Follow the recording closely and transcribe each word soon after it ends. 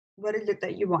what is it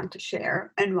that you want to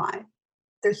share and why?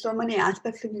 There's so many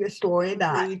aspects of your story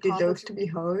that really deserves to be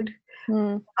heard.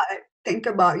 Mm. Think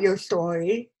about your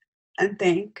story and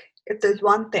think if there's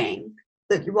one thing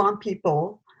that you want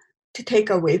people to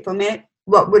take away from it,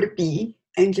 what would it be?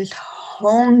 And just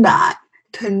hone that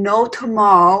to know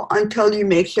tomorrow until you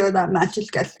make sure that message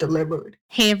gets delivered.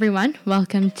 Hey everyone,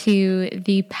 welcome to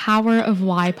the Power of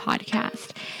Why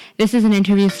podcast. This is an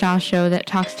interview style show that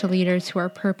talks to leaders who are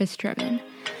purpose driven.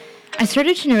 I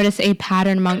started to notice a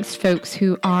pattern amongst folks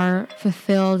who are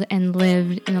fulfilled and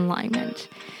lived in alignment.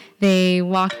 They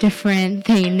walk different,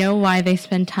 they know why they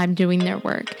spend time doing their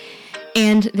work,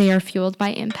 and they are fueled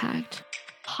by impact.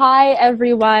 Hi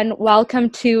everyone,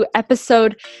 welcome to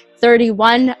episode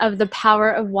 31 of the Power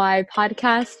of Why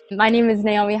podcast. My name is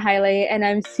Naomi Haile, and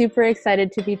I'm super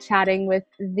excited to be chatting with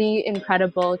the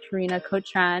incredible Karina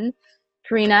Kotran.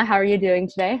 Karina, how are you doing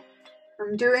today?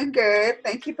 I'm doing good.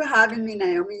 Thank you for having me,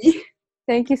 Naomi.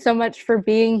 Thank you so much for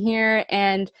being here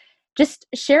and just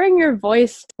sharing your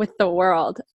voice with the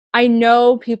world. I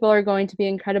know people are going to be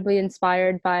incredibly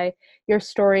inspired by your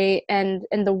story and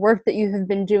the work that you have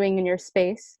been doing in your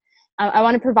space. I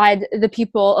want to provide the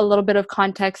people a little bit of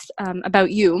context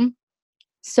about you.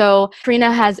 So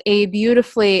Karina has a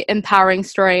beautifully empowering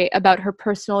story about her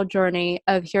personal journey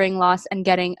of hearing loss and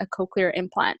getting a cochlear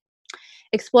implant.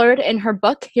 Explored in her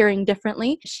book, Hearing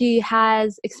Differently, she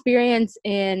has experience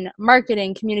in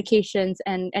marketing, communications,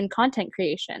 and content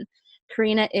creation.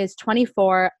 Karina is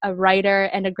 24, a writer,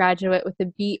 and a graduate with a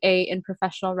BA in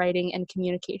professional writing and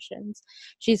communications.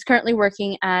 She's currently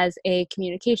working as a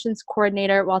communications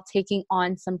coordinator while taking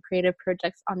on some creative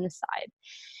projects on the side.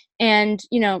 And,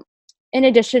 in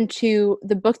addition to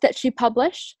the book that she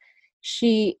published,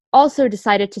 she also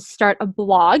decided to start a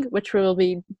blog, which we will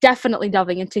be definitely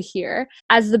delving into here.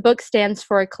 As the book stands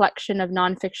for a collection of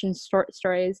nonfiction short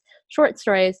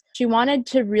stories, she wanted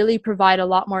to really provide a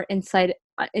lot more insight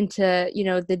into,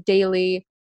 the daily,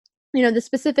 the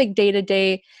specific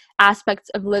day-to-day aspects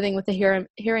of living with a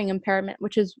hearing impairment,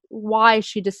 which is why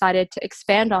she decided to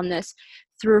expand on this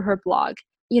through her blog.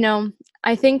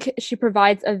 I think she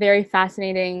provides a very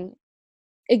fascinating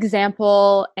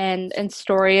example and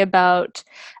story about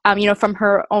from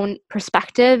her own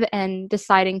perspective and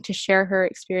deciding to share her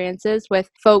experiences with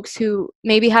folks who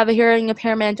maybe have a hearing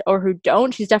impairment or who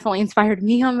don't. She's definitely inspired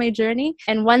me on my journey.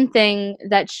 And one thing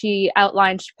that she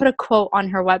outlined, she put a quote on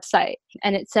her website,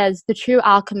 and it says, "The true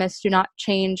alchemists do not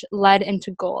change lead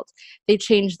into gold. They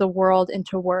change the world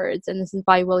into words." And this is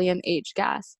by William H.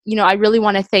 Gass. I really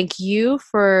want to thank you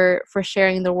for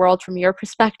sharing the world from your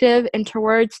perspective into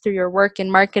words through your work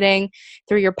in marketing,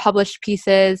 through your published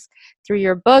pieces, through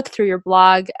your book, through your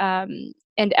blog,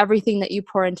 and everything that you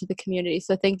pour into the community.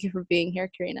 So thank you for being here,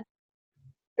 Karina.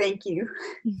 Thank you.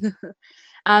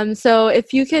 So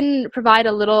if you can provide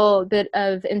a little bit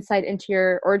of insight into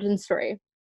your origin story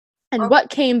and what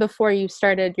came before you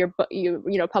started your book, you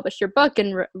published your book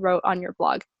and wrote on your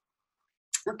blog.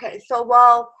 Okay,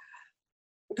 so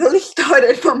really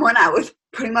started from when I was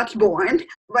pretty much born.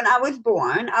 When I was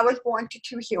born to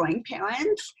two hearing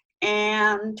parents,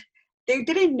 and they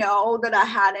didn't know that I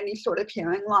had any sort of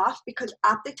hearing loss because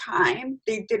at the time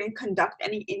they didn't conduct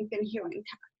any infant hearing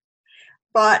tests.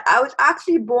 But I was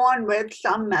actually born with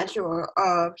some measure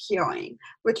of hearing,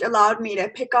 which allowed me to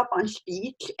pick up on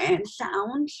speech and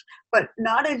sounds, but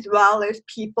not as well as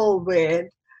people with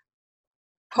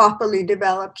properly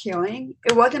developed hearing.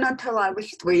 It wasn't until I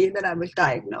was 3 that I was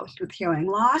diagnosed with hearing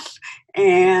loss,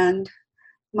 and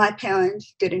my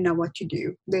parents didn't know what to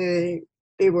do.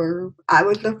 I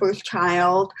was the first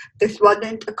child. This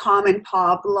wasn't a common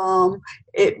problem.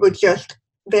 It was just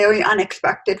very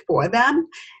unexpected for them.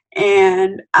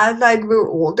 And as I grew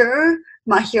older,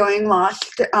 my hearing loss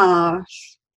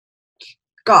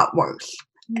got worse.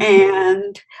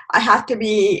 And I had to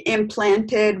be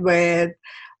implanted with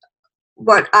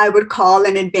what I would call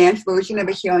an advanced version of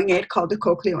a hearing aid called a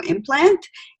cochlear implant.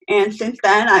 And since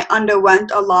then, I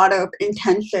underwent a lot of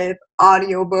intensive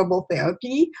audio verbal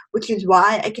therapy, which is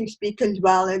why I can speak as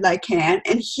well as I can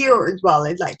and hear as well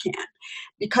as I can,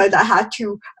 because I had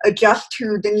to adjust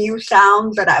to the new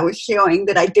sounds that I was hearing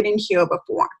that I didn't hear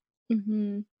before.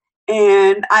 Mm-hmm.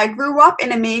 And I grew up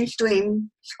in a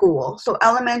mainstream school. So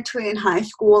elementary and high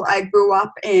school, I grew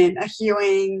up in a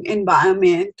hearing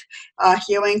environment, a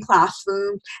hearing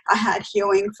classroom. I had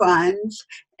hearing friends,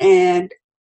 and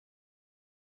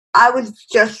I was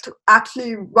just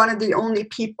actually one of the only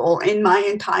people in my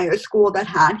entire school that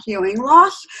had hearing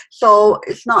loss. So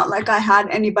it's not like I had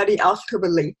anybody else to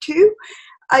relate to.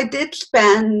 I did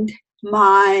spend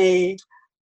my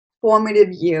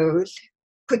formative years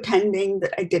pretending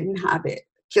that I didn't have it,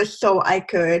 just so I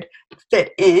could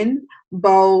fit in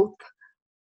both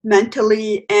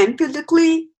mentally and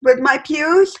physically with my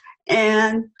peers.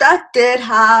 And that did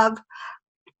have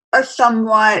a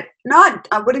somewhat, not,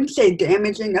 I wouldn't say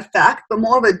damaging effect, but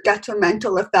more of a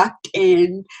detrimental effect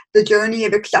in the journey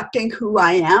of accepting who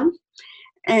I am.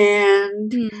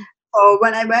 And Mm. so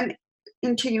when I went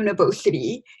into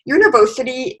university,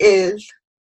 university is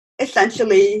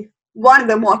essentially one of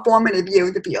the more formative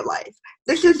years of your life.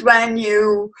 This is when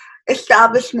you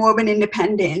establish more of an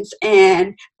independence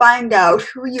and find out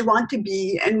who you want to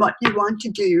be and what you want to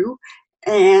do.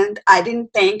 And I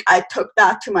didn't think I took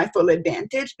that to my full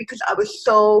advantage because I was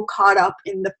so caught up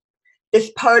in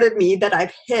this part of me that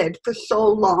I've hid for so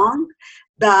long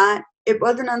that it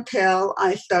wasn't until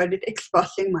I started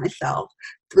expressing myself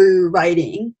through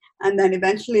writing and then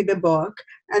eventually the book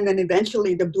and then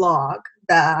eventually the blog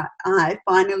that I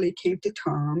finally came to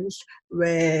terms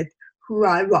with who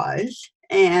I was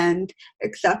and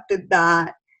accepted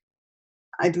that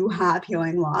I do have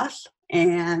hearing loss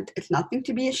and it's nothing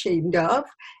to be ashamed of,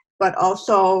 but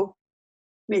also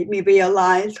made me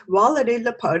realize while it is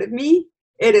a part of me,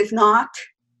 it is not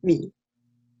me.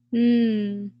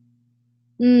 Mm.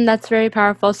 That's very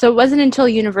powerful. So it wasn't until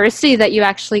university that you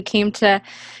actually came to,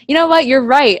 you know what, you're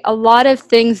right. A lot of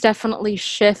things definitely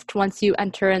shift once you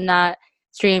enter in that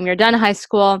stream. You're done high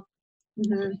school.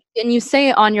 Mm-hmm. And you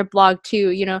say on your blog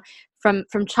too, you know, from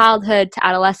childhood to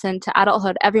adolescent to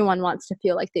adulthood, everyone wants to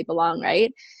feel like they belong,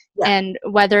 right? Yeah. And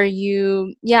whether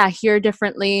you, hear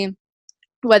differently,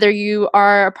 whether you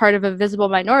are a part of a visible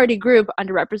minority group,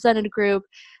 underrepresented group,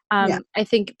 Yeah. I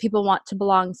think people want to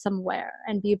belong somewhere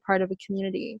and be a part of a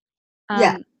community.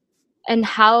 Yeah. And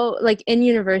how, like in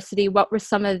university, what were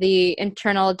some of the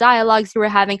internal dialogues you were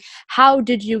having? How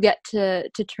did you get to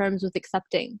terms with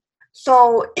accepting?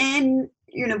 So in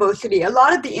university, a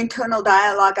lot of the internal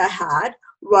dialogue I had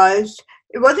was,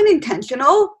 it wasn't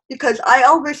intentional because I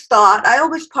always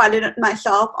prided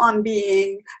myself on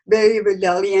being very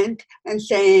resilient and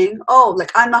saying, oh,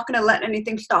 like I'm not going to let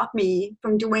anything stop me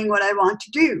from doing what I want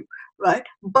to do, right?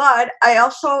 But I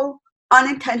also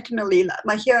unintentionally let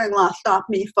my hearing loss stop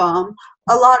me from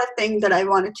a lot of things that I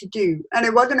wanted to do. And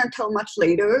it wasn't until much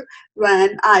later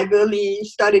when I really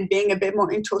started being a bit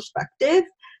more introspective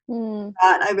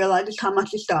that I realized just how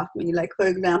much it stopped me. Like, for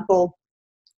example,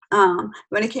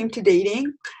 when it came to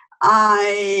dating,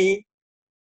 I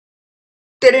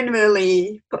didn't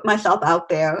really put myself out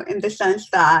there in the sense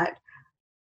that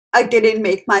I didn't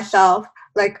make myself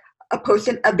like a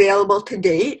person available to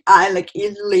date. I like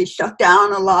easily shut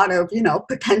down a lot of,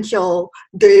 potential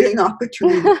dating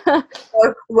opportunities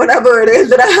or whatever it is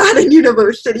that I had in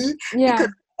university Yeah.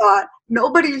 because I thought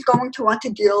nobody's going to want to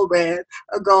deal with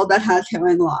a girl that has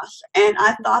hearing loss. And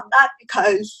I thought that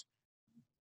because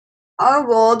our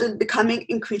world is becoming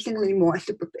increasingly more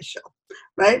superficial,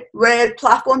 right? With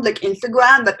platforms like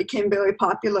Instagram that became very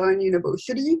popular in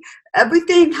university,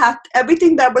 everything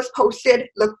that was posted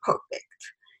looked perfect.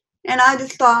 And I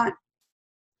just thought,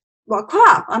 well,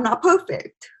 crap, I'm not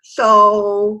perfect.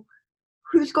 So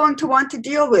who's going to want to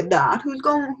deal with that? Who's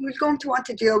going to want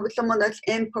to deal with someone that's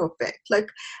imperfect? Like,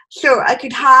 sure, I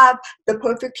could have the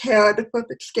perfect hair, the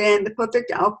perfect skin, the perfect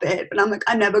outfit, but I'm like,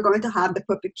 I'm never going to have the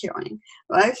perfect hearing,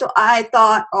 right? So I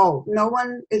thought, oh, no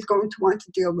one is going to want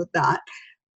to deal with that.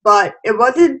 But it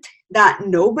wasn't that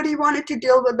nobody wanted to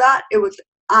deal with that. It was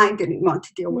I didn't want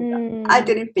to deal with that. I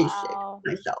didn't face it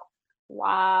myself.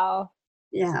 Wow.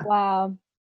 Yeah. Wow.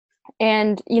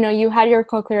 And, you had your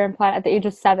cochlear implant at the age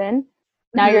of 7.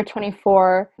 Now Mm-hmm. you're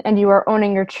 24 and you are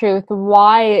owning your truth.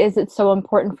 Why is it so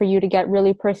important for you to get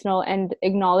really personal and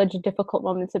acknowledge the difficult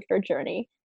moments of your journey?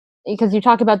 Because you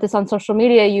talk about this on social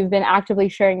media, you've been actively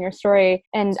sharing your story,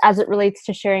 and as it relates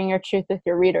to sharing your truth with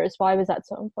your readers, why was that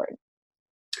so important?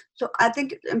 So I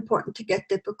think it's important to get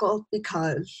difficult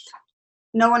because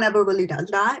no one ever really does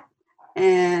that.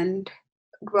 And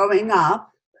growing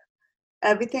up,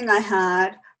 everything I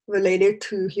had related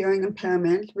to hearing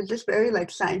impairment was just very like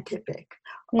scientific.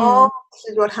 Oh,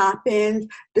 this is what happens.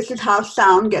 This is how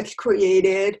sound gets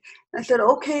created. I said,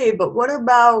 okay, but what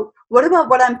about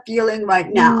what I'm feeling right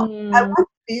now? I want to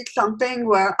be something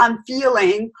where I'm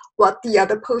feeling what the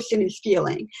other person is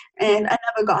feeling, and I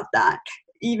never got that.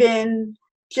 Even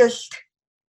just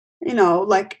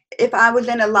like if I was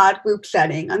in a loud group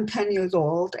setting, I'm 10 years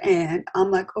old and I'm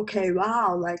like, okay,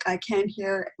 wow, like I can't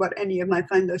hear what any of my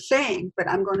friends are saying, but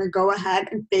I'm going to go ahead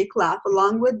and fake laugh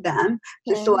along with them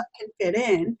just so I can fit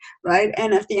in, right?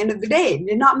 And at the end of the day, it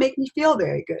did not make me feel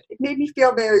very good. It made me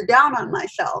feel very down on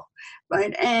myself,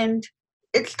 right? And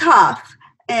it's tough.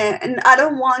 And I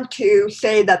don't want to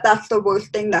say that that's the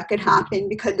worst thing that could happen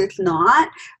because it's not,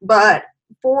 but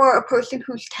for a person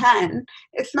who's 10,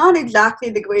 it's not exactly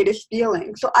the greatest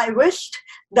feeling. So I wished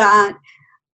that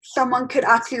someone could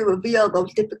actually reveal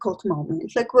those difficult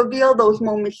moments, like reveal those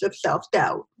moments of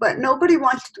self-doubt. But nobody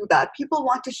wants to do that. People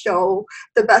want to show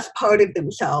the best part of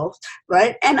themselves,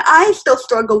 right? And I still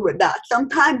struggle with that.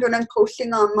 Sometimes when I'm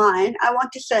posting online, I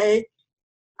want to say,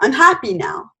 I'm happy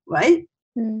now, right?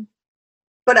 Mm.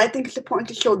 But I think it's important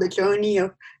to show the journey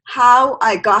of how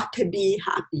I got to be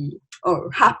happy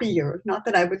or happier. Not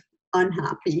that I was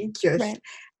unhappy, just Right.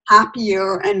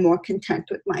 happier and more content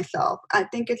with myself. I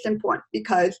think it's important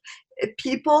because if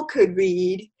people could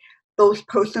read those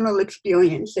personal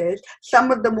experiences,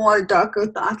 some of the more darker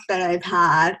thoughts that I've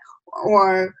had,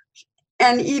 or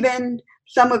and even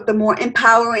some of the more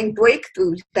empowering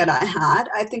breakthroughs that I had,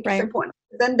 I think it's Right. important.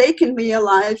 Then they can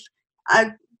realize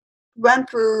I went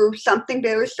through something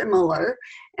very similar,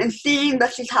 and seeing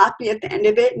that she's happy at the end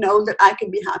of it, know that I can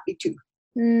be happy too.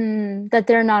 That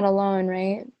they're not alone,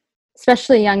 right?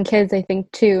 Especially young kids, I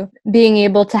think, too. Being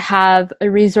able to have a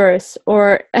resource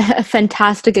or a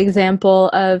fantastic example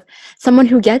of someone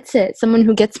who gets it, someone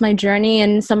who gets my journey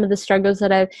and some of the struggles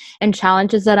that and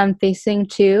challenges that I'm facing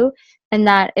too, and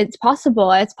that it's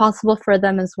possible. It's possible for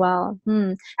them as well.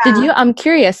 I'm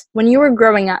curious, when you were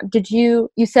growing up, you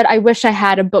said, I wish I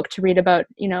had a book to read about,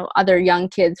 other young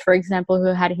kids, for example,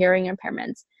 who had hearing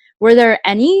impairments. Were there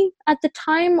any at the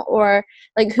time, or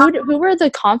like who were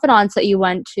the confidants that you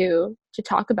went to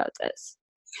talk about this?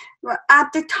 Well,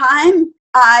 at the time,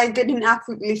 I didn't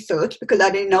actively search because I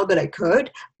didn't know that I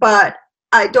could, but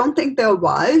I don't think there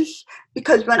was,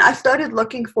 because when I started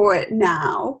looking for it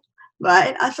now,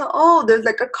 right, I saw, oh, there's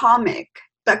like a comic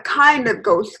that kind of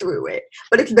goes through it,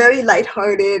 but it's very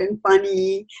lighthearted and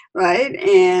funny, right?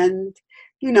 And,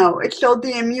 it showed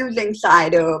the amusing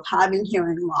side of having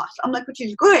hearing loss. I'm like, which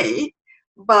is great,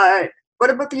 but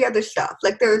what about the other stuff?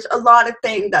 Like, there's a lot of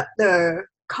things that the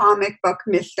comic book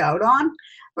missed out on,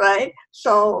 right?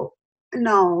 So,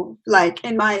 no, like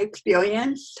in my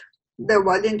experience, there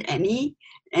wasn't any.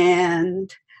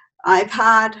 And I've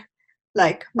had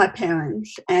like my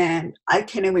parents and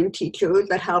itinerant teachers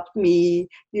that helped me,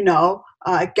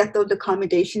 get those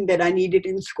accommodations that I needed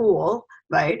in school,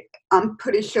 right? I'm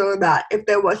pretty sure that if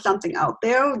there was something out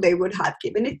there, they would have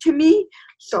given it to me.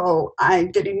 So I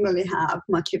didn't really have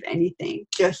much of anything,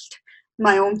 just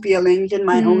my own feelings and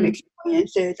my own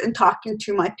experiences, and talking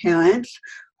to my parents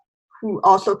who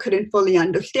also couldn't fully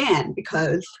understand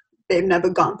because they've never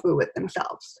gone through it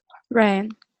themselves.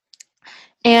 Right.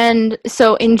 And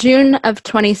so in June of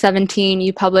 2017,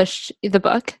 you published the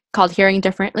book called Hearing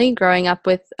Differently, Growing Up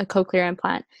with a Cochlear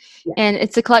Implant. Yeah. And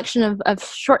it's a collection of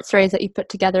short stories that you put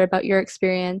together about your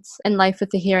experience and life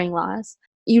with the hearing loss.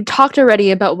 You talked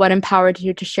already about what empowered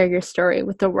you to share your story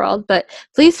with the world, but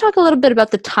please talk a little bit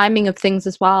about the timing of things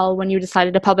as well when you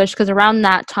decided to publish, because around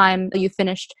that time you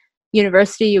finished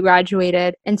university, you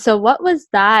graduated. And so what was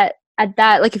that at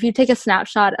that, like if you take a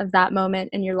snapshot of that moment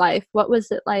in your life, what was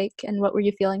it like and what were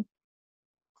you feeling?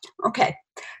 Okay,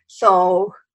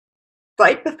 so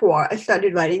right before I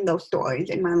started writing those stories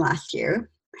in my last year,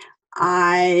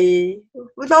 I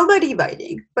was already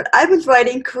writing, but I was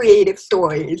writing creative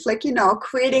stories, like,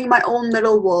 creating my own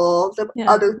little worlds of Yeah.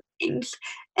 other things.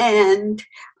 And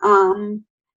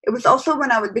it was also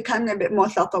when I was becoming a bit more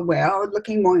self-aware, I was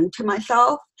looking more into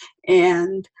myself.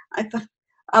 And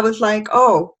I was like,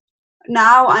 oh,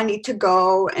 now I need to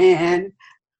go, and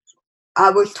I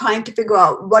was trying to figure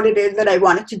out what it is that I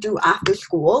wanted to do after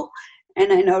school.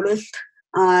 And I noticed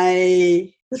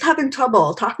I was having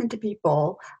trouble talking to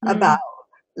people about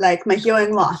like my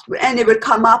hearing loss. And it would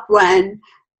come up when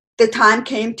the time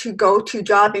came to go to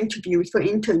job interviews for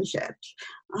internships.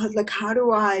 I was like,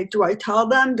 do I tell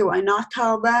them? Do I not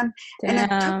tell them? Damn. And it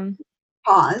took a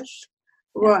pause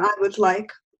where I was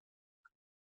like,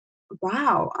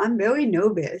 wow, I'm very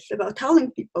nervous about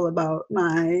telling people about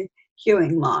my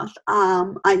hearing loss.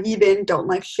 I even don't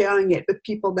like sharing it with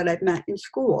people that I've met in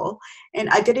school. And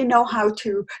I didn't know how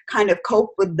to kind of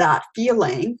cope with that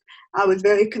feeling. I was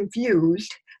very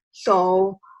confused.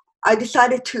 So I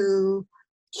decided to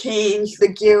change the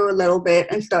gear a little bit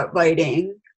and start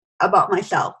writing about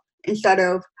myself. Instead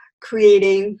of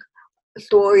creating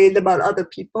stories about other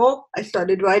people, I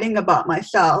started writing about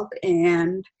myself,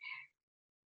 and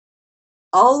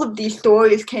all of these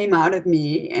stories came out of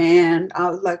me, and I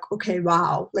was like, okay,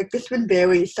 wow, like this was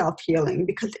very self-healing,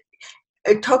 because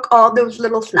it took all those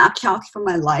little snapshots from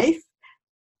my life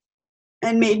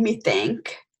and made me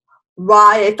think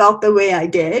why I felt the way I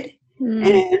did,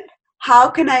 and how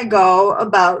can I go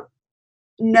about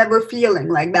never feeling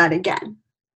like that again.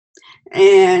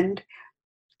 And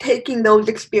taking those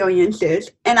experiences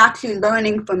and actually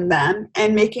learning from them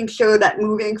and making sure that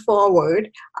moving forward,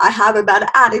 I have a better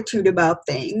attitude about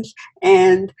things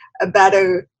and a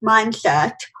better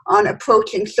mindset on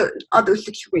approaching certain other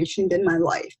situations in my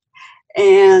life.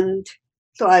 And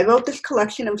so I wrote this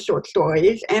collection of short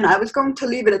stories, and I was going to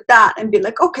leave it at that and be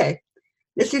like, okay,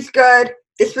 this is good.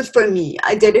 This was for me.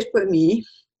 I did it for me.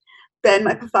 Then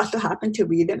my professor happened to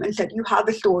read them and said, you have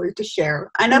a story to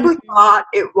share. I never thought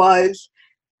it was,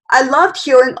 I loved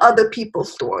hearing other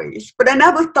people's stories, but I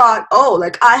never thought, oh,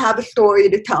 like I have a story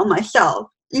to tell myself.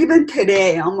 Even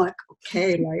today, I'm like,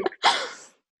 okay, like,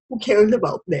 who cares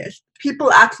about this?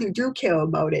 People actually do care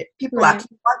about it. People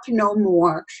actually want to know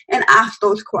more and ask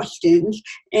those questions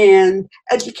and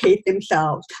educate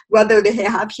themselves, whether they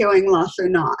have hearing loss or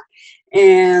not.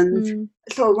 And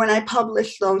so when I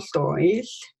published those stories,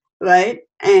 right,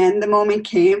 and the moment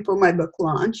came for my book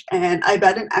launch, and I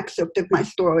read an excerpt of my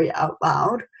story out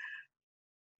loud,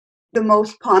 the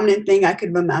most prominent thing I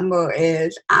could remember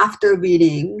is after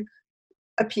reading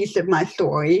a piece of my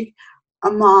story,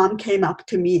 a mom came up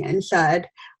to me and said,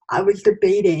 I was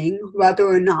debating whether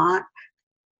or not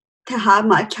to have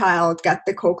my child get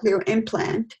the cochlear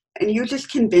implant, and you just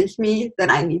convinced me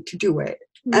that I need to do it.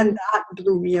 And that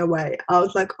blew me away. I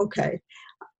was like, okay.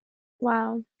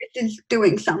 Wow. It is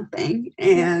doing something.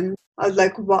 And I was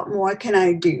like, what more can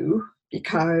I do?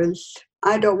 Because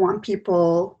I don't want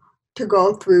people to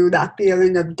go through that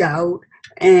feeling of doubt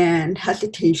and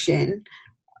hesitation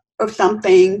of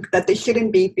something that they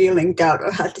shouldn't be feeling doubt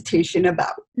or hesitation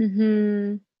about.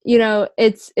 You know,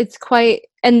 it's quite,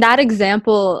 and that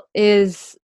example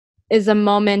is a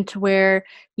moment where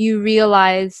you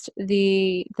realized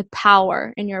the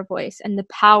power in your voice and the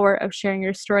power of sharing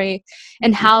your story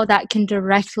and how that can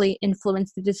directly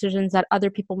influence the decisions that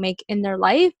other people make in their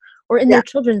life or in their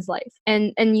children's life.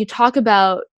 And you talk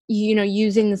about, you know,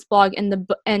 using this blog and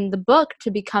the book to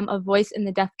become a voice in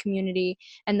the deaf community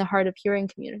and the hard of hearing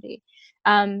community.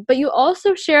 But you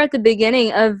also share at the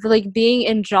beginning of like being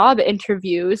in job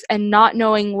interviews and not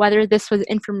knowing whether this was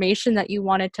information that you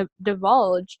wanted to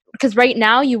divulge. Because right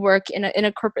now you work in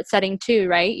a corporate setting too,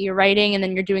 right? You're writing and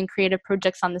then you're doing creative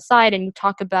projects on the side, and you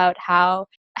talk about how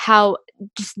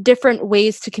just different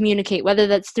ways to communicate, whether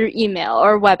that's through email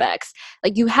or WebEx,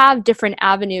 like you have different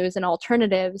avenues and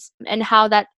alternatives, and how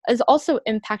that has also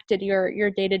impacted your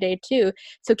day-to-day too.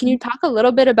 So can you talk a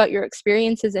little bit about your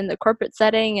experiences in the corporate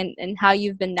setting and how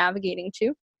you've been navigating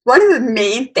too? One of the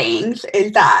main things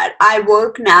is that I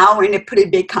work now in a pretty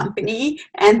big company,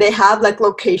 and they have like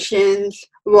locations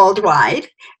worldwide,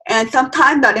 and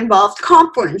sometimes that involves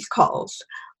conference calls.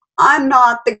 I'm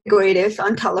not the greatest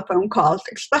on telephone calls,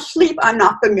 especially if I'm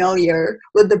not familiar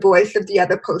with the voice of the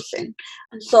other person.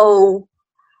 So,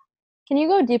 can you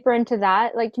go deeper into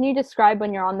that? Like, can you describe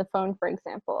when you're on the phone, for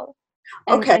example,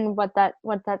 and what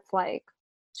that's like?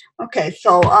 Okay,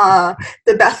 so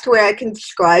the best way I can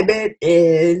describe it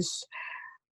is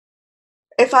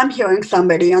if I'm hearing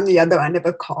somebody on the other end of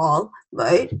a call,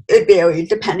 right? It varies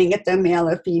depending if they're male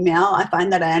or female. I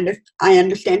find that I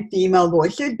understand female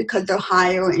voices because they're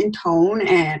higher in tone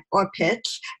or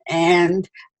pitch, and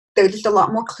they're just a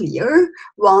lot more clear,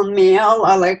 while male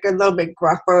are like a little bit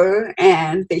gruffer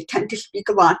and they tend to speak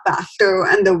a lot faster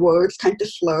and the words tend to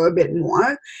slur a bit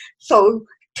more. So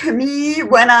to me,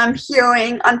 when I'm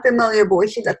hearing unfamiliar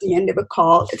voices at the end of a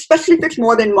call, especially if it's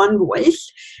more than one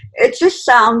voice, it just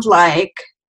sounds like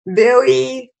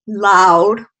very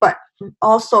loud but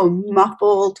also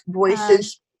muffled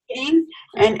voices speaking,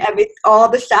 and all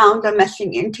the sounds are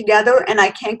meshing in together, and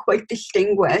I can't quite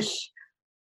distinguish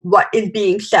what is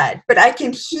being said, but I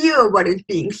can hear what is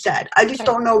being said. I just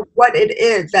don't know what it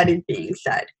is that is being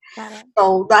said.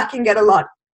 So that can get a lot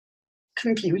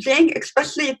confusing,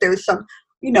 especially if there's some,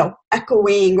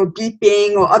 echoing or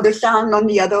beeping or other sound on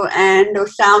the other end or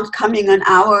sounds coming on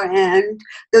our end.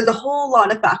 There's a whole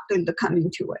lot of factors that come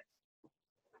into it.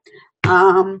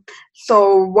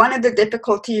 So one of the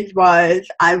difficulties was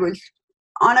I was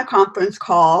on a conference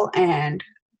call and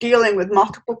dealing with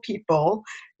multiple people,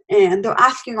 and they're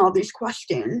asking all these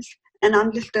questions, and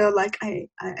I'm just there like, I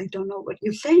don't know what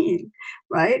you're saying,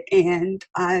 right? And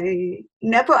I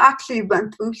never actually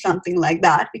went through something like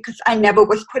that because I never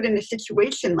was put in a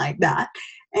situation like that.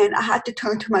 And I had to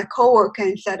turn to my coworker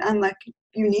and said, I'm like,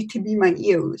 you need to be my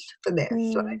ears for this,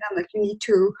 right? I'm like, you need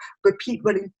to repeat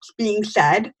what is being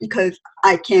said because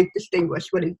I can't distinguish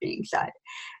what is being said.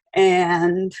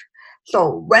 And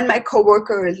so when my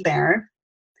coworker is there,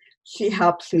 she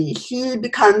helps me. She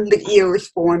becomes the ears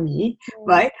for me,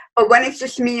 right? But when it's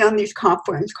just me on these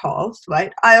conference calls,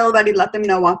 right, I already let them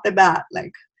know off the bat,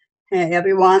 like, hey,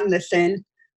 everyone, listen,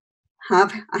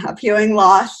 I have hearing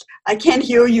loss. I can't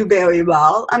hear you very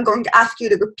well. I'm going to ask you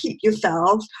to repeat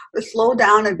yourselves or slow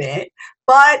down a bit.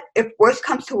 But if worse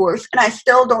comes to worse and I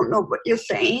still don't know what you're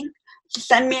saying, just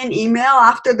send me an email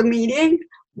after the meeting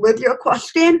with your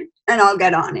question and I'll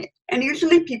get on it. And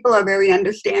usually people are very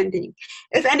understanding.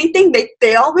 If anything,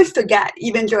 they always forget,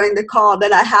 even during the call,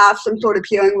 that I have some sort of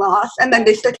hearing loss. And then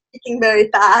they start speaking very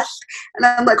fast. And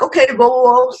I'm like, okay,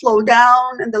 whoa, slow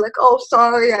down. And they're like, oh,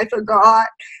 sorry, I forgot.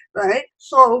 Right?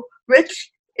 So,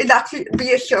 which is actually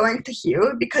reassuring to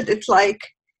hear because it's like,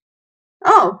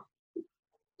 oh,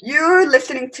 you're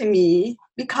listening to me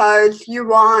because you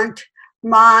want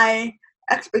my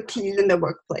expertise in the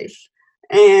workplace.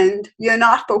 And you're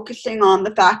not focusing on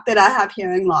the fact that I have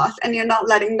hearing loss, and you're not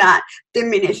letting that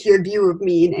diminish your view of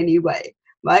me in any way,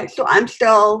 right? So I'm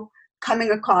still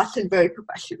coming across as very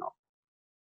professional.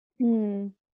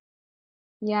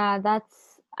 Yeah,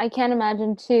 I can't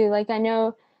imagine too. Like, I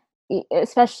know,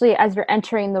 especially as you're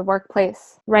entering the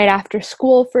workplace right after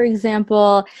school, for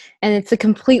example, and it's a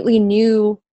completely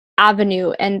new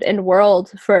avenue and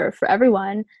world for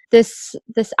everyone. This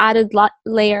added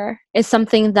layer is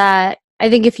something that I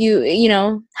think if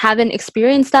you haven't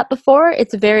experienced that before,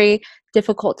 it's very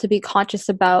difficult to be conscious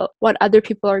about what other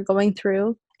people are going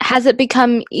through. Has it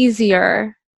become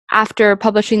easier after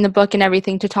publishing the book and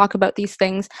everything to talk about these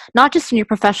things, not just in your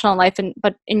professional life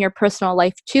but in your personal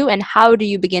life too? And how do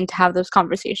you begin to have those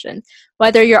conversations,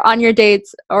 whether you're on your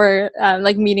dates or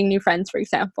like meeting new friends, for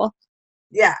example?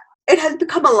 Yeah, it has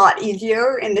become a lot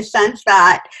easier in the sense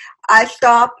that I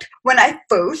stopped when I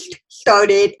first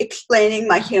started explaining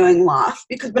my hearing loss,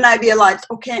 because when I realized,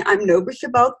 okay, I'm nervous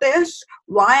about this,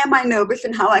 why am I nervous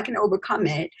and how I can overcome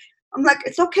it? I'm like,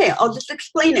 it's okay, I'll just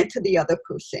explain it to the other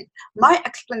person. My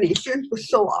explanations were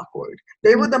so awkward.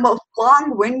 They were the most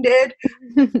long-winded,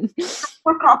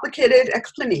 super complicated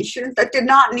explanations that did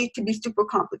not need to be super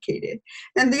complicated.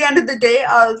 And at the end of the day,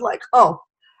 I was like, oh,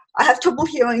 I have trouble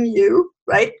hearing you,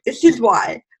 right? This is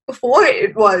why. Before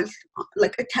it was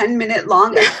like a 10-minute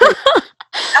long explanation.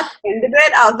 At the end of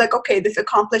it, I was like, okay, this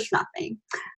accomplished nothing.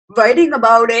 Writing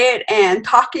about it and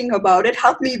talking about it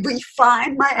helped me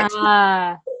refine my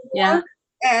explanation. Yeah.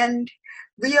 And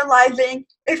realizing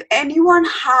if anyone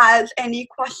has any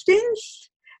questions,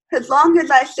 as long as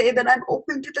I say that I'm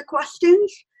open to the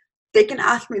questions, they can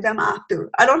ask me them after.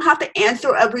 I don't have to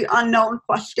answer every unknown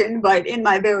question right in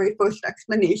my very first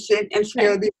explanation and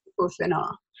scare the person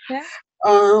off. Yeah.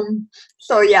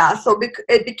 So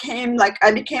it became like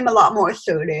I became a lot more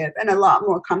assertive and a lot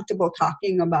more comfortable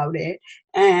talking about it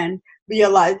and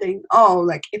realizing, oh,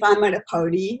 like if I'm at a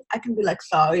party, I can be like,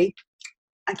 sorry,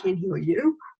 I can't hear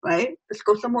you, right? Let's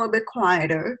go somewhere a bit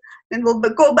quieter, then we'll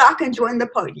go back and join the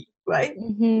party, right?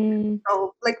 Mm-hmm.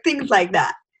 So like things like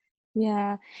that.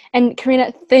 Yeah. And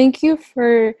Karina, thank you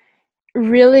for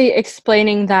really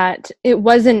explaining that it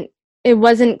wasn't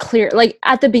clear. Like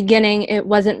at the beginning, it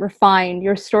wasn't refined,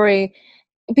 your story,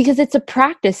 because it's a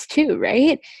practice too,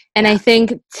 right? And I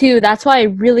think too, that's why I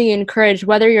really encourage,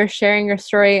 whether you're sharing your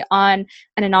story on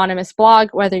an anonymous blog,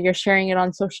 whether you're sharing it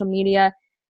on social media,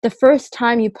 the first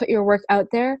time you put your work out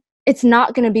there, it's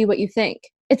not going to be what you think.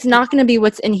 It's not going to be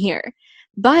what's in here.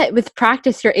 But with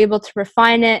practice, you're able to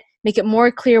refine it, make it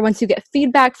more clear once you get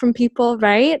feedback from people,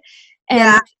 right?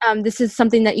 And this is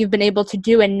something that you've been able to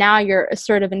do, and now you're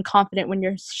assertive and confident when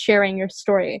you're sharing your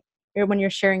story or when you're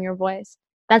sharing your voice.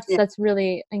 That's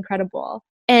really incredible.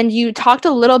 And you talked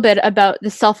a little bit about the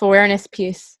self-awareness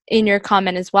piece in your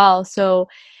comment as well. So,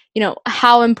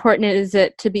 how important is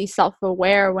it to be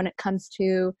self-aware when it comes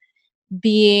to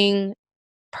being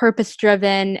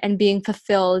purpose-driven and being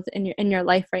fulfilled in your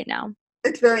life right now?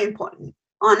 It's very important.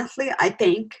 Honestly, I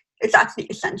think it's actually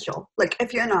essential. Like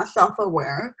if you're not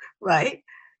self-aware, right,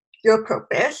 your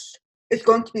purpose is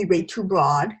going to be way too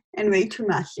broad and way too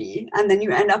messy. And then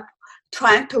you end up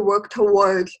trying to work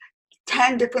towards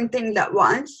 10 different things at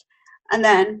once, and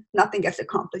then nothing gets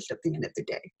accomplished at the end of the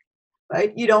day,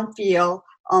 right? You don't feel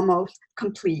almost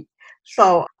complete.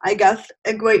 So I guess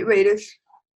a great way to,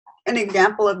 an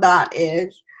example of that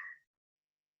is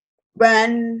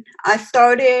when I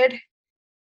started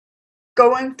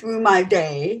going through my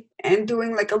day and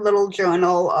doing like a little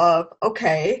journal of,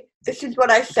 okay, this is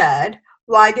what I said.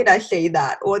 Why did I say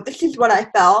that? Or this is what I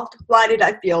felt. Why did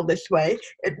I feel this way?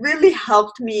 It really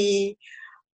helped me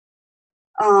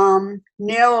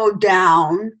narrow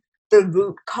down the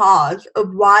root cause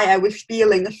of why I was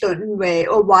feeling a certain way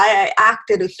or why I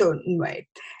acted a certain way.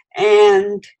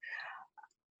 And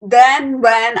then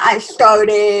when I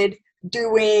started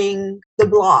doing the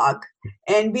blog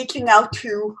and reaching out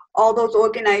to all those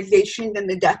organizations in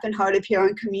the deaf and hard of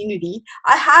hearing community,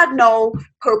 I had no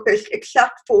purpose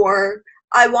except for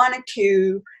I wanted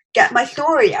to get my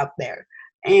story out there.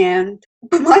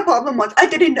 But my problem was I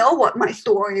didn't know what my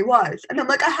story was. And I'm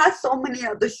like, I had so many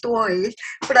other stories,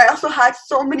 but I also had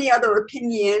so many other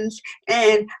opinions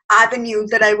and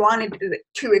avenues that I wanted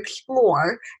to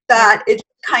explore that it's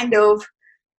kind of,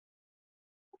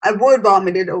 I word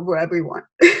vomited over everyone.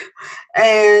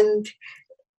 And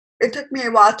it took me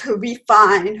a while to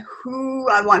refine who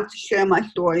I wanted to share my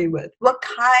story with, what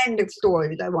kind of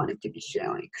stories I wanted to be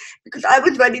sharing. Because I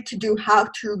was ready to do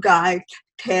how-to guides,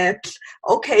 tips.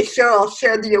 Okay, sure, I'll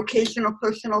share the occasional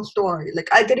personal story. Like,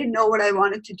 I didn't know what I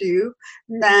wanted to do.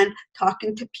 And then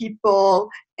talking to people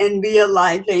and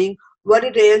realizing what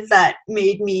it is that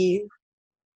made me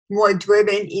more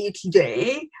driven each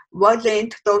day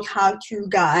wasn't those how-to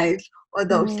guides or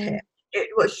those tips. It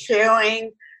was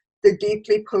sharing the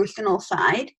deeply personal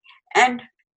side. And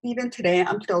even today,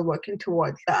 I'm still working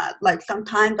towards that. Like,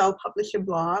 sometimes I'll publish a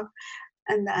blog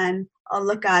and then I'll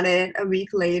look at it a week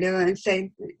later and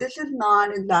say, this is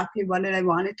not exactly what I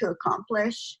wanted to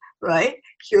accomplish, right?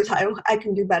 Here's how I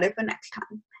can do better for next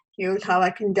time. Here's how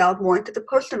I can delve more into the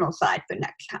personal side for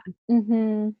next time.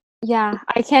 Mm-hmm. Yeah,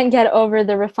 I can't get over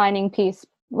the refining piece.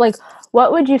 Like,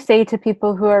 what would you say to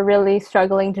people who are really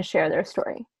struggling to share their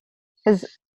story? Because,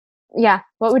 yeah,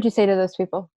 what would you say to those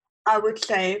people? I would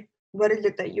say, what is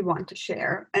it that you want to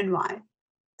share and why?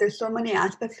 There's so many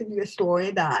aspects of your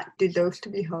story that deserves to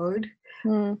be heard.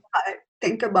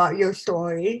 Think about your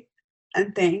story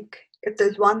and think, if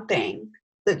there's one thing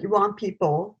that you want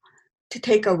people to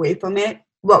take away from it,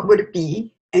 what would it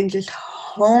be? And just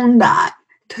hone that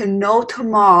to no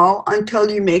tomorrow until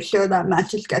you make sure that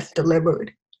message gets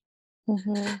delivered.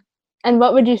 Mm-hmm. And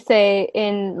what would you say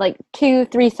in like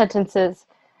 2-3 sentences?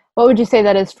 What would you say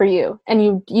that is for you?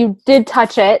 And you did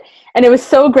touch it, and it was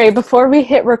so great. Before we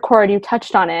hit record, you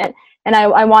touched on it, and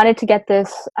I wanted to get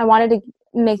this. I wanted to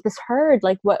make this heard.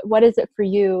 Like, what is it for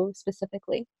you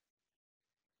specifically?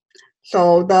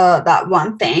 So that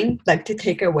one thing, like, to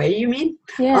take away, you mean?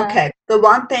 Yeah. Okay. The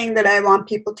one thing that I want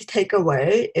people to take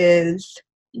away is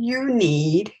you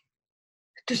need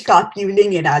to stop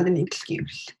using it as an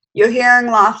excuse. Your hearing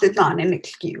loss is not an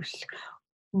excuse.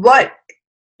 What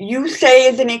you say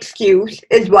is an excuse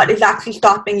is what is actually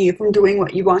stopping you from doing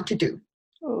what you want to do.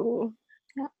 Ooh.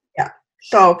 Yeah.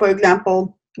 So, for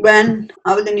example, when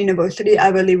I was in university, I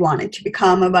really wanted to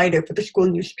become a writer for the school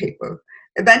newspaper.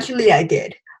 Eventually, I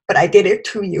did, but I did it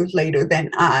 2 years later than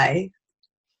I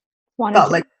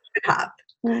felt like I should have.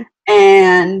 Mm.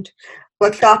 And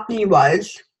what stopped me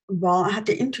was, well, I had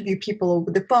to interview people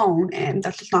over the phone, and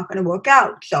that's just not going to work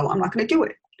out, so I'm not going to do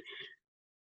it.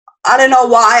 I don't know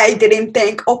why I didn't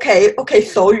think, okay,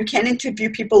 so you can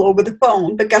interview people over the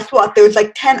phone, but guess what? There's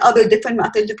like 10 other different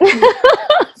methods of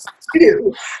to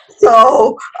do.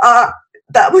 So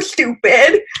that was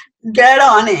stupid. Get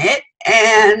on it,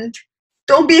 and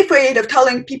don't be afraid of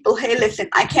telling people, hey, listen,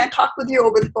 I can't talk with you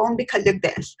over the phone because of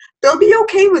this. They'll be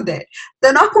okay with it.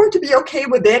 They're not going to be okay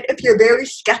with it if you're very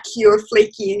sketchy or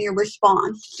flaky in your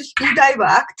response. Just be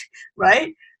direct,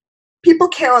 right? People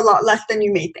care a lot less than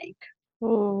you may think.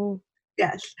 Ooh.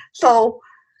 Yes. So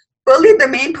really the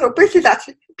main purpose is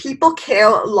actually people care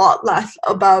a lot less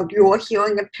about your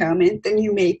hearing impairment than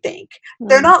you may think.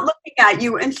 They're not looking at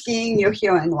you and seeing your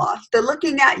hearing loss. They're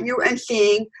looking at you and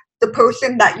seeing the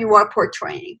person that you are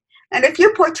portraying. And if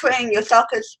you're portraying yourself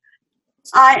as,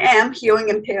 I am hearing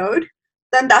impaired,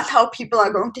 then that's how people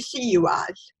are going to see you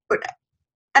as.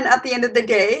 And at the end of the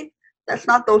day, that's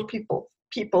not those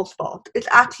people's fault. It's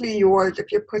actually yours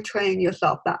if you're portraying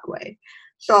yourself that way.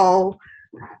 So,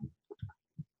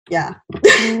 yeah.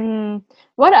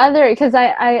 What other, because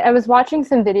I was watching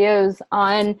some videos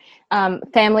on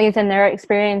families and their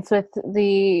experience with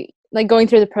going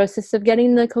through the process of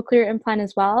getting the cochlear implant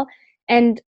as well.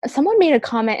 And someone made a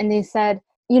comment and they said,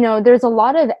 there's a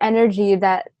lot of energy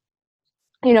that,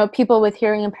 people with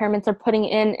hearing impairments are putting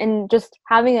in just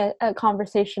having a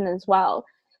conversation as well.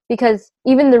 Because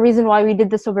even the reason why we did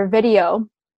this over video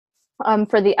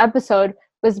for the episode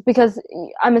was because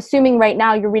I'm assuming right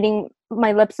now you're reading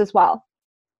my lips as well.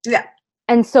 Yeah.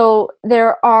 And so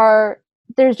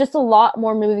there's just a lot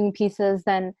more moving pieces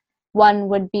than one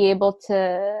would be able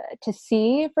to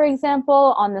see, for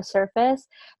example, on the surface.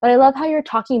 But I love how you're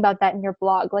talking about that in your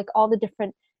blog, like all the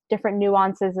different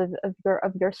nuances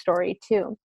of your story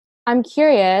too. I'm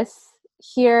curious,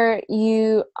 here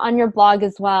you on your blog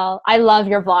as well. I love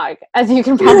your blog, as you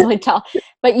can probably tell,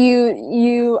 but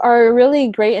you are really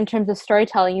great in terms of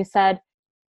storytelling. You said,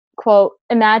 quote,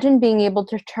 imagine being able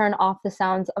to turn off the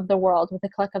sounds of the world with a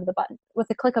click of the button, with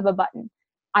a click of a button.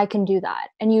 I can do that.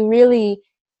 And you really,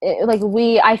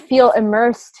 I feel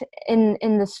immersed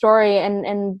in the story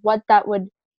and what that would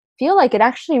feel like. It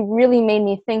actually really made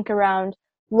me think around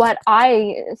what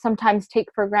I sometimes take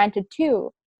for granted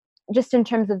too, just in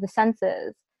terms of the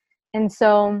senses. And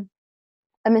so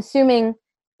I'm assuming,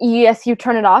 yes, you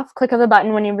turn it off, click of the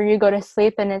button whenever you go to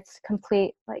sleep, and it's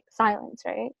complete like silence,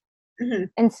 right? Mhm.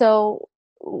 And so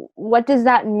what does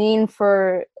that mean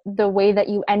for the way that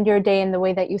you end your day and the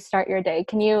way that you start your day?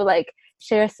 Can you like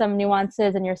share some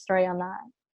nuances in your story on that?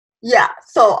 Yeah.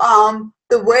 So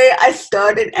the way I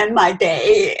start and end my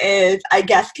day is, I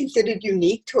guess, considered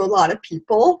unique to a lot of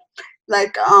people.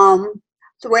 Like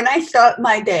so when I start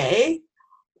my day,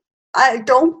 I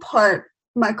don't put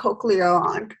my cochlear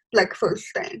on like first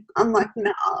thing. I'm like,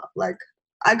 no, like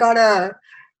I gotta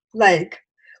like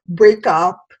wake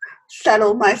up,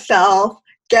 settle myself,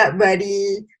 get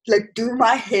ready, like do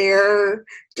my hair,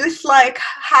 just like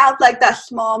have like that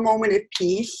small moment of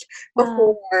peace Wow.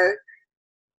 before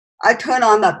I turn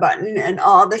on that button and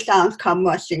all the sounds come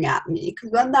rushing at me.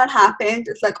 Because when that happens,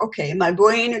 it's like, okay, my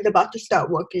brain is about to start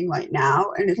working right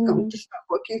now, and it's going Mm, to start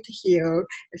working to hear.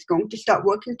 It's going to start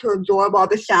working to absorb all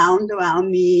the sounds around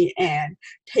me and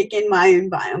take in my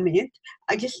environment.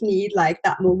 I just need like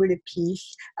that moment of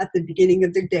peace at the beginning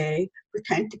of the day for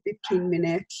 10 to 15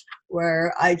 minutes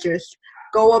where I just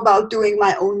go about doing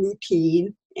my own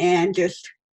routine and just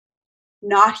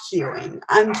not hearing.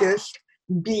 I'm just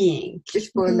being,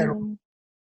 just for a little. mhm,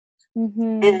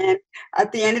 mhm. And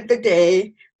at the end of the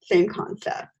day, same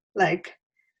concept. Like,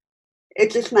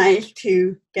 it's just nice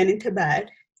to get into bed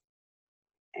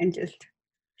and just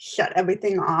shut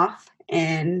everything off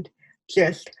and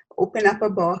just open up a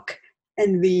book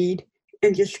and read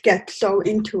and just get so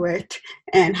into it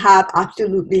and have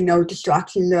absolutely no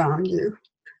distractions around you.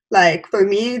 Like, for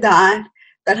me, that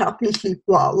helped me sleep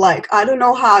well. Like, I don't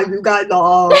know how you guys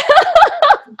are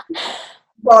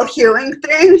while hearing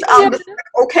things. Yeah, I'm just like,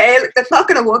 okay, like, that's not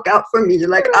gonna work out for me.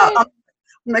 Like, right. I'm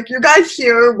like, you guys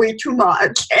hear way too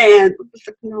much, and I'm just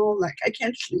like, no, like, I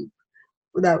can't sleep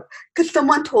without. Because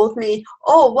someone told me,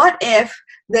 oh, what if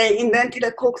they invented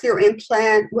a cochlear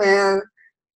implant where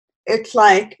it's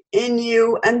like in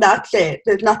you and that's it.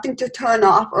 There's nothing to turn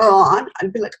off or on.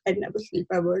 I'd be like, I'd never sleep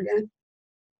ever again.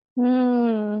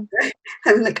 Mm,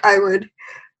 I'm like, I would.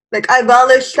 Like, I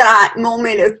relish that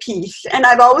moment of peace. And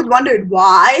I've always wondered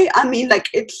why. I mean, like,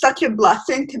 it's such a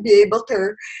blessing to be able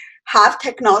to have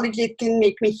technology that can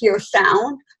make me hear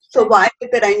sound. So right. why is it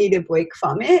that I need a break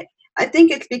from it? I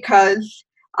think it's because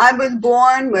I was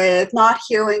born with not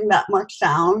hearing that much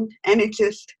sound. And it's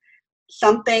just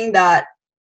something that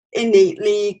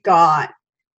innately got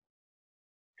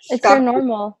It's your stuck.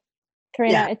 normal,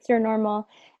 Karina. Yeah. It's your normal.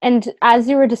 And as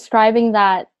you were describing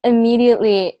that,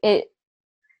 immediately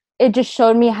it just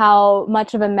showed me how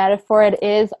much of a metaphor it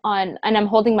is on, and I'm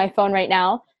holding my phone right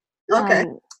now, Okay.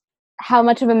 um, how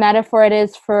much of a metaphor it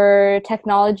is for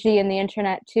technology and the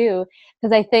internet too.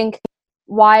 Because I think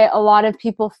why a lot of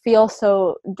people feel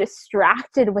so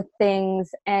distracted with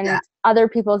things Yeah. and other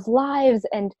people's lives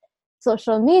and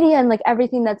social media and like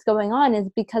everything that's going on is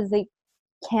because they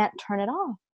can't turn it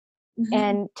off Mhm.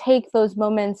 and take those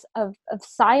moments of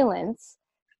silence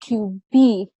to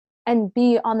be and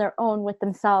be on their own with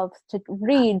themselves, to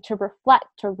read, to reflect,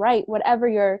 to write, whatever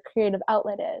your creative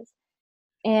outlet is.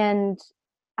 And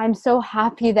I'm so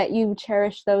happy that you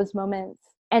cherish those moments.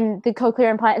 And the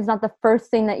cochlear implant is not the first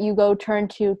thing that you go turn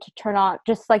to turn on,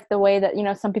 just like the way that, you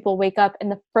know, some people wake up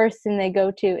and the first thing they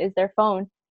go to is their phone,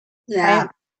 right? Yeah.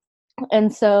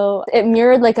 And so it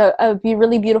mirrored like a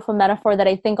really beautiful metaphor that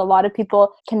I think a lot of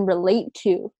people can relate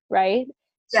to, right?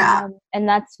 Yeah. And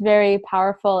that's very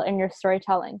powerful in your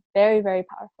storytelling. Very, very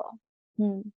powerful.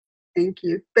 Hmm. Thank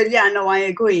you. But yeah, no, I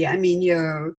agree. I mean,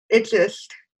 it's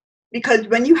just because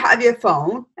when you have your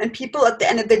phone and people at the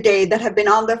end of the day that have been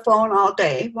on their phone all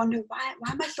day wonder, why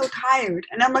am I so tired?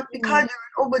 And I'm like, because Mm.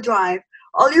 you're in overdrive.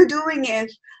 All you're doing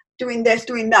is doing this,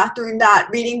 doing that,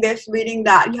 reading this, reading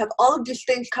that. You have all of these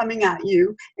things coming at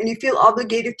you and you feel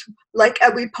obligated to like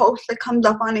every post that comes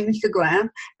up on Instagram.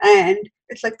 And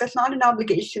it's like, that's not an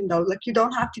obligation though. Like, you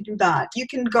don't have to do that. You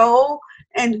can go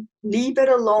and leave it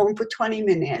alone for 20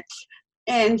 minutes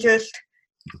and just,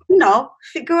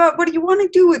 figure out what do you want to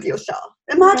do with yourself.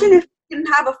 Imagine Right. if you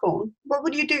didn't have a phone. What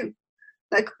would you do?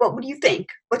 Like, what would you think?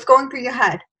 What's going through your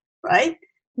head? Right?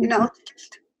 Mhm.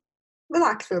 Just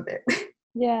relax for a bit.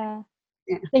 Yeah.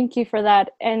 Yeah. Thank you for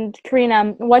that. And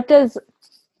Karina, what does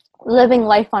living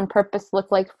life on purpose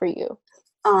look like for you?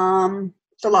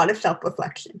 It's a lot of self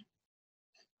reflection.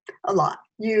 A lot.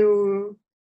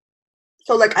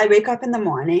 So like I wake up in the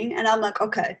morning and I'm like,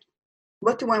 okay,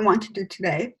 what do I want to do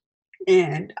today?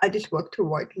 And I just work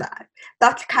towards that.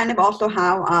 That's kind of also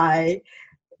how I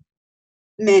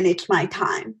manage my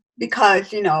time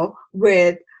because,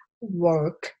 with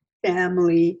work,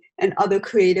 family, and other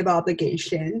creative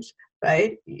obligations,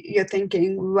 right? You're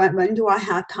thinking, when do I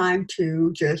have time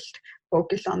to just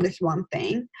focus on this one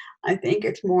thing? I think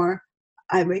it's more,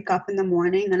 I wake up in the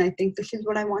morning and I think this is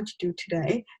what I want to do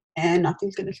today, and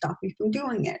nothing's going to stop me from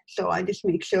doing it. So I just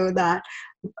make sure that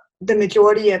the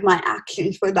majority of my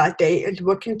actions for that day is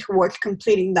working towards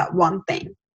completing that one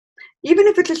thing. Even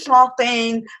if it's a small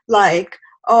thing like,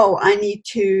 oh, I need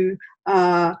to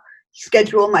uh,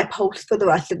 schedule my post for the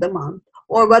rest of the month,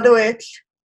 or whether it's,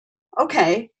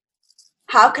 okay,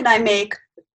 how can I make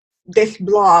this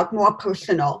blog more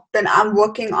personal? Then I'm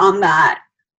working on that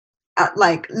at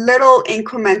like little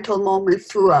incremental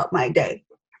moments throughout my day.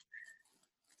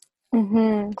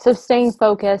 So staying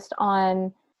focused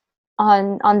on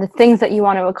the things that you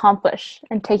want to accomplish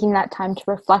and taking that time to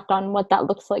reflect on what that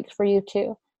looks like for you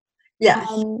too. Yes,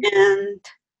 and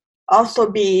also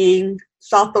being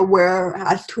self-aware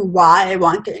as to why I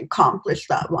want to accomplish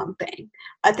that one thing.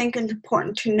 I think it's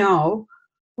important to know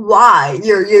why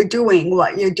you're doing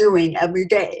what you're doing every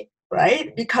day,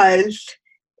 right? Because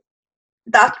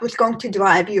that's what's going to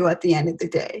drive you at the end of the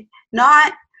day,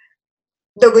 not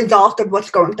the result of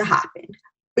what's going to happen.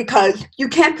 Because you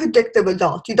can't predict the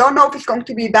result. You don't know if it's going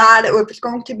to be bad or if it's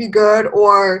going to be good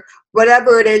or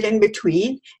whatever it is in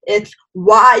between. It's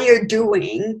why you're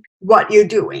doing what you're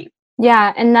doing.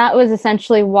 Yeah, and that was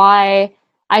essentially why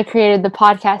I created the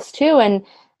podcast too. And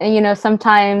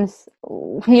sometimes,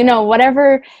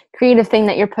 whatever creative thing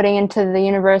that you're putting into the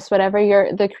universe, whatever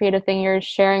the creative thing you're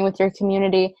sharing with your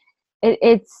community,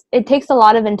 it takes a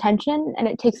lot of intention and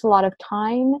it takes a lot of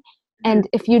time. And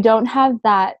if you don't have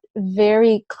that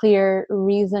very clear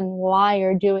reason why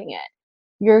you're doing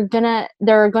it,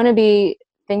 there are gonna be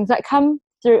things that come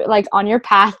through, like on your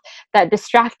path, that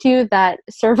distract you, that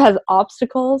serve as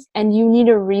obstacles, and you need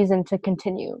a reason to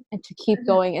continue and to keep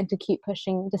going and to keep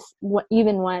pushing, just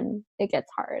even when it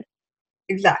gets hard.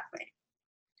 Exactly.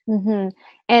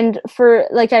 And for,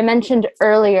 like I mentioned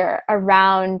earlier,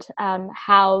 around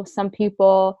how some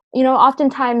people,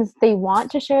 oftentimes they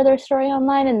want to share their story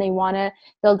online and they want to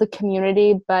build a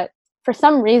community, but for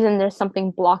some reason there's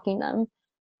something blocking them.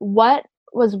 What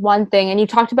was one thing, and you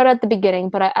talked about it at the beginning,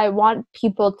 but I want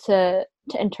people to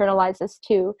internalize this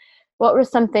too. What were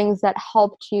some things that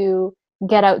helped you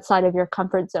get outside of your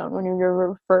comfort zone when you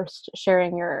were first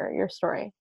sharing your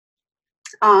story?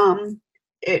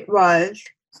 It was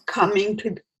coming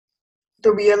to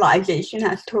the realization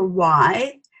as to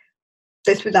why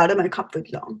this was out of my comfort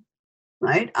zone,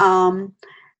 right?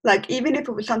 Like even if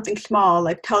it was something small,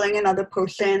 like telling another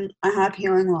person I have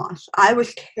hearing loss, I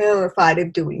was terrified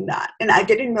of doing that. And I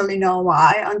didn't really know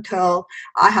why until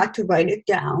I had to write it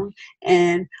down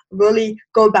and really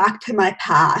go back to my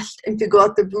past and figure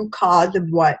out the root cause of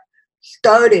what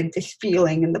started this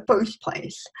feeling in the first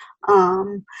place.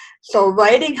 So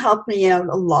writing helped me out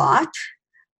a lot.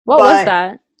 What was But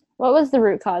that? What was the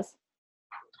root cause?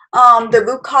 the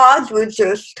root cause was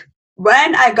just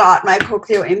when I got my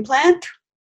cochlear implant,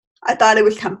 I thought it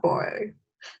was temporary.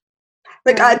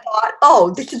 Like I Right. thought,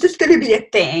 oh, this is just going to be a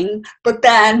thing. But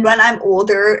then when I'm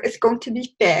older, it's going to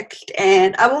be fixed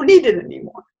and I won't need it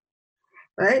anymore.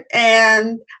 Right.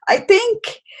 And I think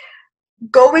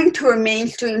going to a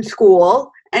mainstream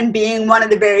school and being one of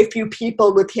the very few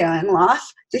people with hearing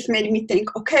loss just made me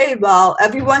think, okay, well,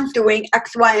 everyone's doing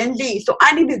X, Y, and Z. So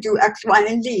I need to do X, Y,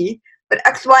 and Z. But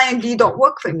X, Y, and Z don't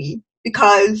work for me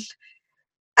because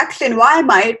X and Y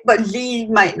might, but Z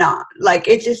might not. Like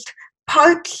it just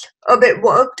parts of it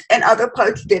worked and other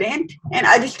parts didn't. And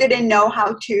I just didn't know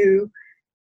how to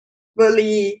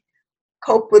really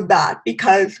cope with that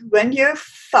because when you're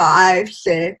 5,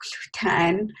 6,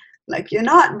 10, like you're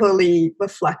not really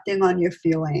reflecting on your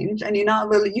feelings and you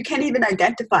can't even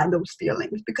identify those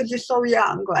feelings because you're so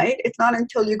young, right? It's not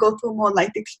until you go through more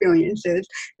life experiences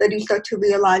that you start to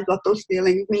realize what those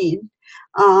feelings mean.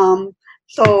 Um,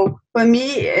 so for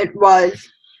me, it was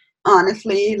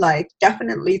honestly like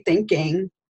definitely thinking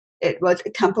it was a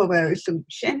temporary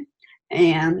solution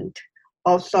and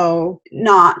also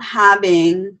not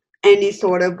having any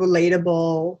sort of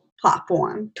relatable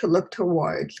platform to look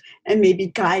towards and maybe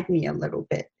guide me a little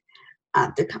bit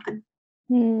at the time.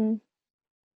 Hmm.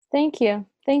 Thank you.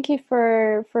 Thank you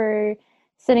for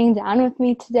sitting down with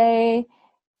me today.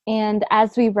 And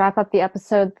as we wrap up the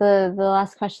episode, the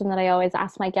last question that I always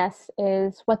ask my guests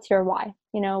is, what's your why?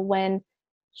 When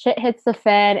shit hits the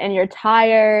fan and you're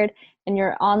tired and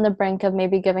you're on the brink of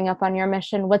maybe giving up on your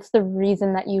mission, what's the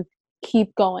reason that you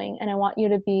keep going? And I want you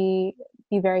to be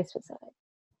very specific.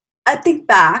 I think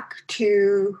back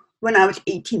to when I was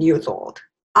 18 years old.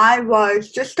 I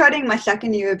was just starting my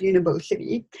second year of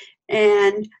university,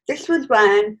 and this was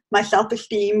when my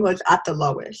self-esteem was at the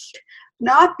lowest.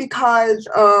 Not because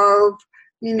of,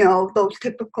 those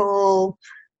typical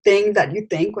things that you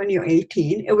think when you're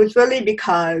 18. It was really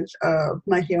because of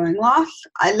my hearing loss.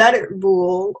 I let it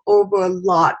rule over a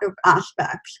lot of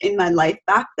aspects in my life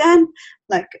back then.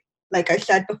 Like I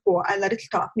said before, I let it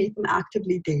stop me from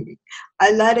actively dating.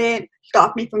 I let it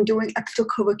stop me from doing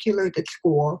extracurriculars at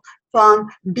school, from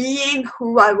being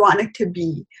who I wanted to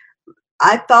be.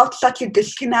 I felt such a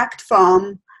disconnect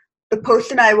from the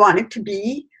person I wanted to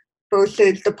be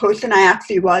versus the person I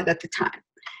actually was at the time.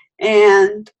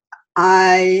 And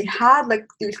I had like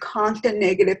these constant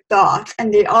negative thoughts,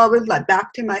 and they always led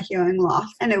back to my hearing loss.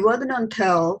 And it wasn't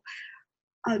until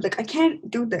I was like, I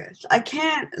can't do this. I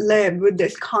can't live with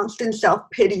this constant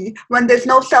self-pity when there's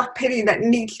no self-pity that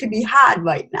needs to be had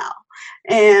right now.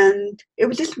 And it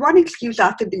was just one excuse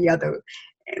after the other.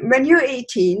 When you're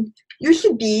 18, you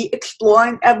should be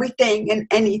exploring everything and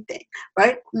anything,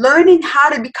 right? Learning how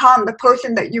to become the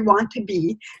person that you want to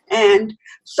be. And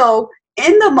so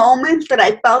in the moments that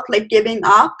I felt like giving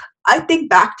up, I think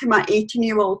back to my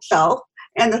 18-year-old self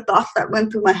and the thoughts that went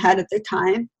through my head at the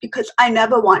time, because I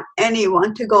never want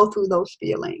anyone to go through those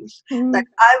feelings. Like,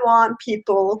 I want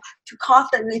people to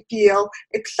constantly feel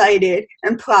excited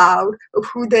and proud of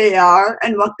who they are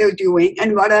and what they're doing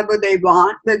and whatever they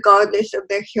want, regardless of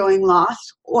their hearing loss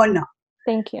or not.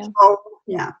 Thank you. So,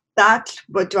 yeah, that's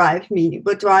what drives me.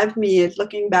 What drives me is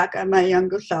looking back at my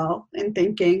younger self and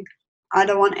thinking, I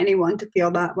don't want anyone to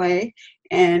feel that way.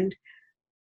 And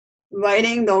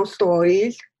writing those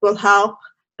stories will help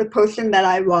the person that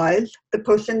I was, the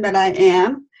person that I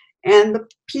am, and the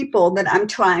people that I'm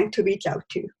trying to reach out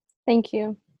to. Thank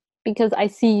you. Because I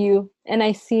see you and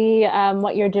I see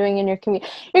what you're doing in your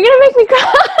community. You're going to make me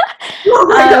cry. Oh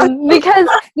my God. Because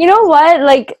you know what?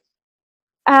 Like,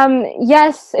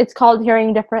 yes, it's called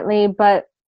hearing differently, but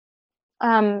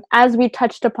as we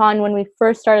touched upon when we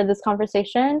first started this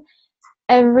conversation,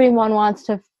 everyone wants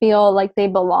to feel like they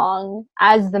belong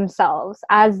as themselves,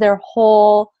 as their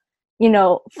whole,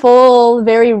 full,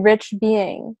 very rich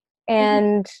being.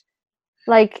 And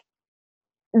like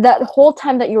that whole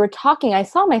time that you were talking, I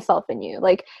saw myself in you.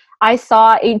 Like, I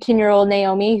saw 18-year-old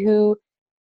Naomi who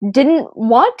didn't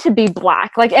want to be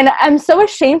Black. Like, and I'm so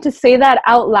ashamed to say that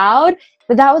out loud,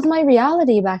 but that was my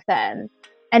reality back then.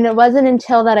 And it wasn't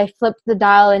until that I flipped the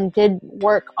dial and did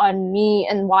work on me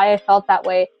and why I felt that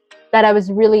way that I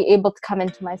was really able to come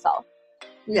into myself.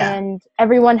 Yeah. And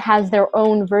everyone has their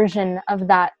own version of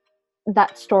that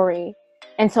story.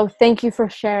 And so thank you for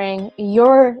sharing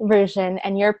your version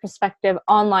and your perspective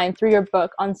online through your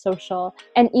book, on social,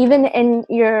 and even in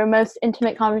your most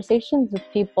intimate conversations with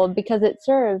people, because it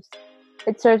serves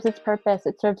its purpose.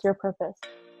 It serves your purpose.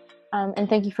 And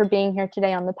thank you for being here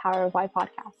today on the Power of Why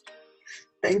podcast.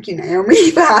 Thank you,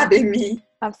 Naomi, for having me.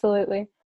 Absolutely.